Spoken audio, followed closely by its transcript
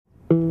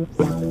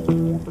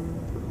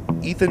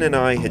Ethan and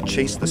I had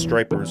chased the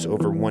stripers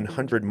over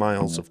 100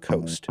 miles of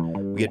coast.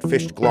 We had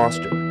fished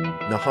Gloucester,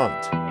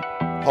 Nahant,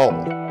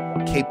 Hull,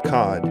 Cape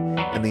Cod,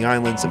 and the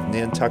islands of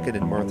Nantucket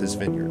and Martha's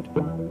Vineyard.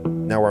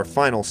 Now our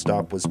final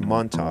stop was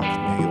Montauk,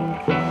 New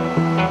York.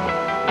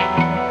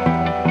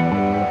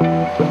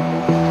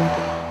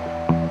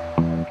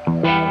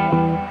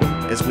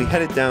 As we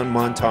headed down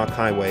Montauk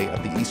Highway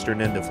at the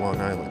eastern end of Long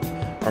Island,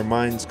 our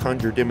minds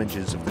conjured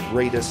images of the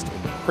greatest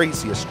and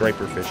craziest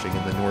striper fishing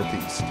in the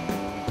Northeast.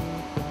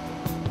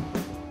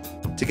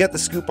 To get the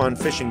scoop on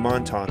fishing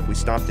Montauk, we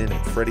stopped in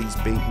at Freddy's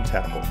Bait and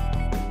Tackle.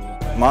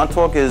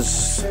 Montauk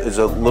is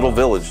a little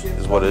village,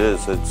 is what it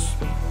is.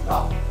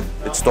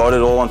 It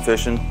started all on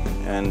fishing,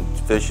 and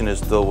fishing is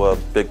still a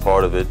big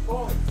part of it.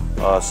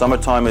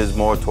 Summertime is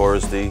more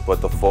touristy,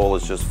 but the fall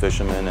is just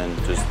fishermen, and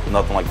just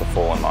nothing like the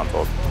fall in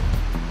Montauk.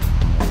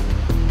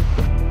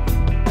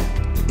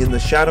 In the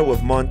shadow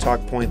of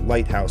Montauk Point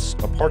Lighthouse,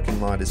 a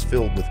parking lot is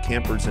filled with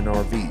campers and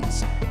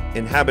RVs,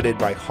 inhabited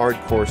by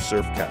hardcore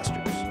surf casters.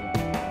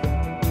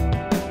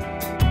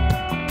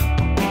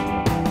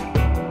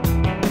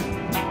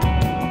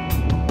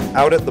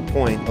 Out at the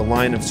point, a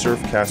line of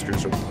surf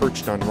casters are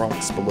perched on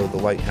rocks below the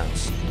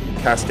lighthouse,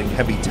 casting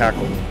heavy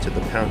tackle into the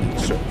pounding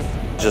surf.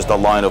 Just a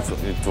line of,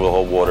 through the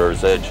whole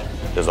water's edge,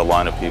 there's a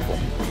line of people.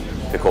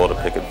 They call it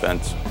a picket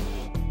fence.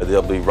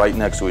 They'll be right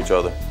next to each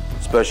other,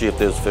 especially if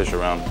there's fish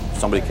around. If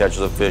somebody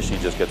catches a fish, he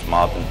just gets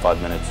mobbed in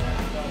 5 minutes.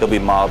 He'll be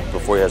mobbed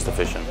before he has to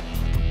fish in.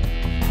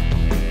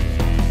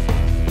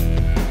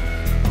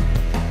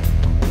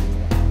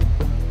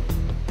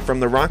 From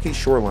the rocky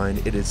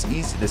shoreline, it is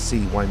easy to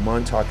see why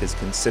Montauk is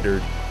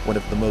considered one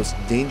of the most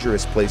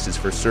dangerous places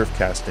for surf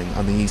casting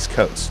on the East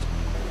Coast.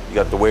 You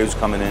got the waves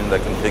coming in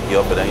that can pick you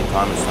up at any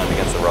time and slam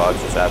against the rocks.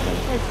 It's happened.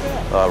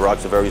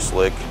 Rocks are very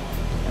slick,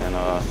 and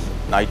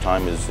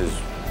nighttime is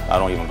I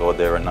don't even go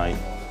there at night.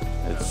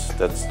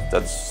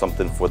 That's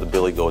something for the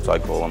billy goats, I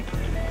call them,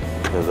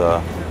 because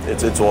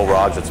it's all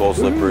rocks, it's all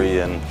slippery,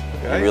 and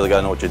you really got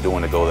to know what you're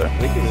doing to go there.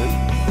 Thank you,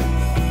 man.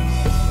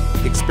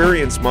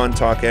 Experienced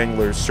Montauk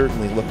anglers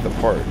certainly look the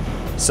part,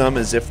 some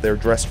as if they're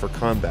dressed for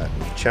combat,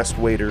 with chest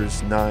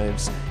waders,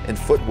 knives, and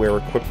footwear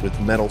equipped with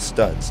metal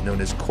studs known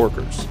as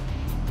corkers.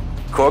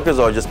 Corkers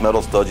are just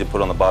metal studs you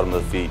put on the bottom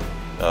of the feet,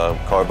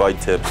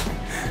 carbide tips,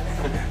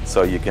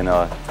 so you can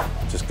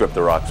just grip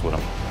the rocks with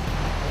them.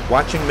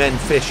 Watching men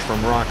fish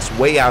from rocks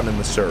way out in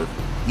the surf,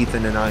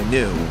 Ethan and I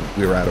knew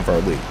we were out of our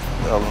league.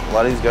 A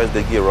lot of these guys,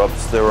 they gear up.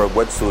 Their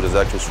wetsuit is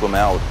actually swim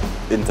out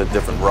into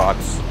different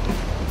rocks,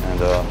 and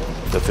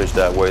they fish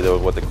that way. They're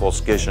what they call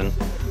skishing.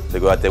 They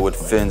go out there with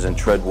fins and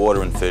tread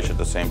water and fish at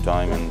the same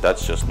time, and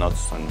that's just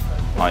nuts in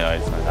my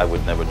eyes. I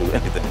would never do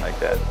anything like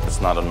that. It's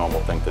not a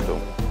normal thing to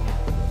do,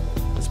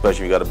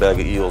 especially if you got a bag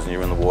of eels and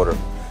you're in the water.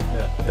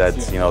 Yeah.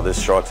 That's, you know,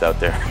 there's sharks out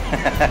there.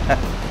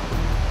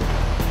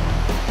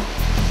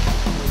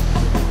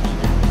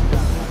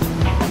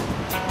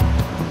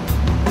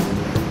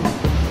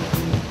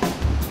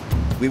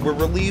 We were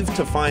relieved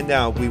to find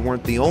out we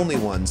weren't the only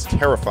ones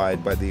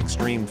terrified by the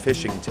extreme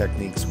fishing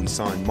techniques we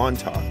saw in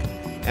Montauk,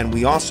 and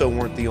we also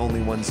weren't the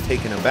only ones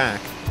taken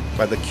aback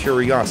by the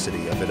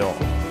curiosity of it all.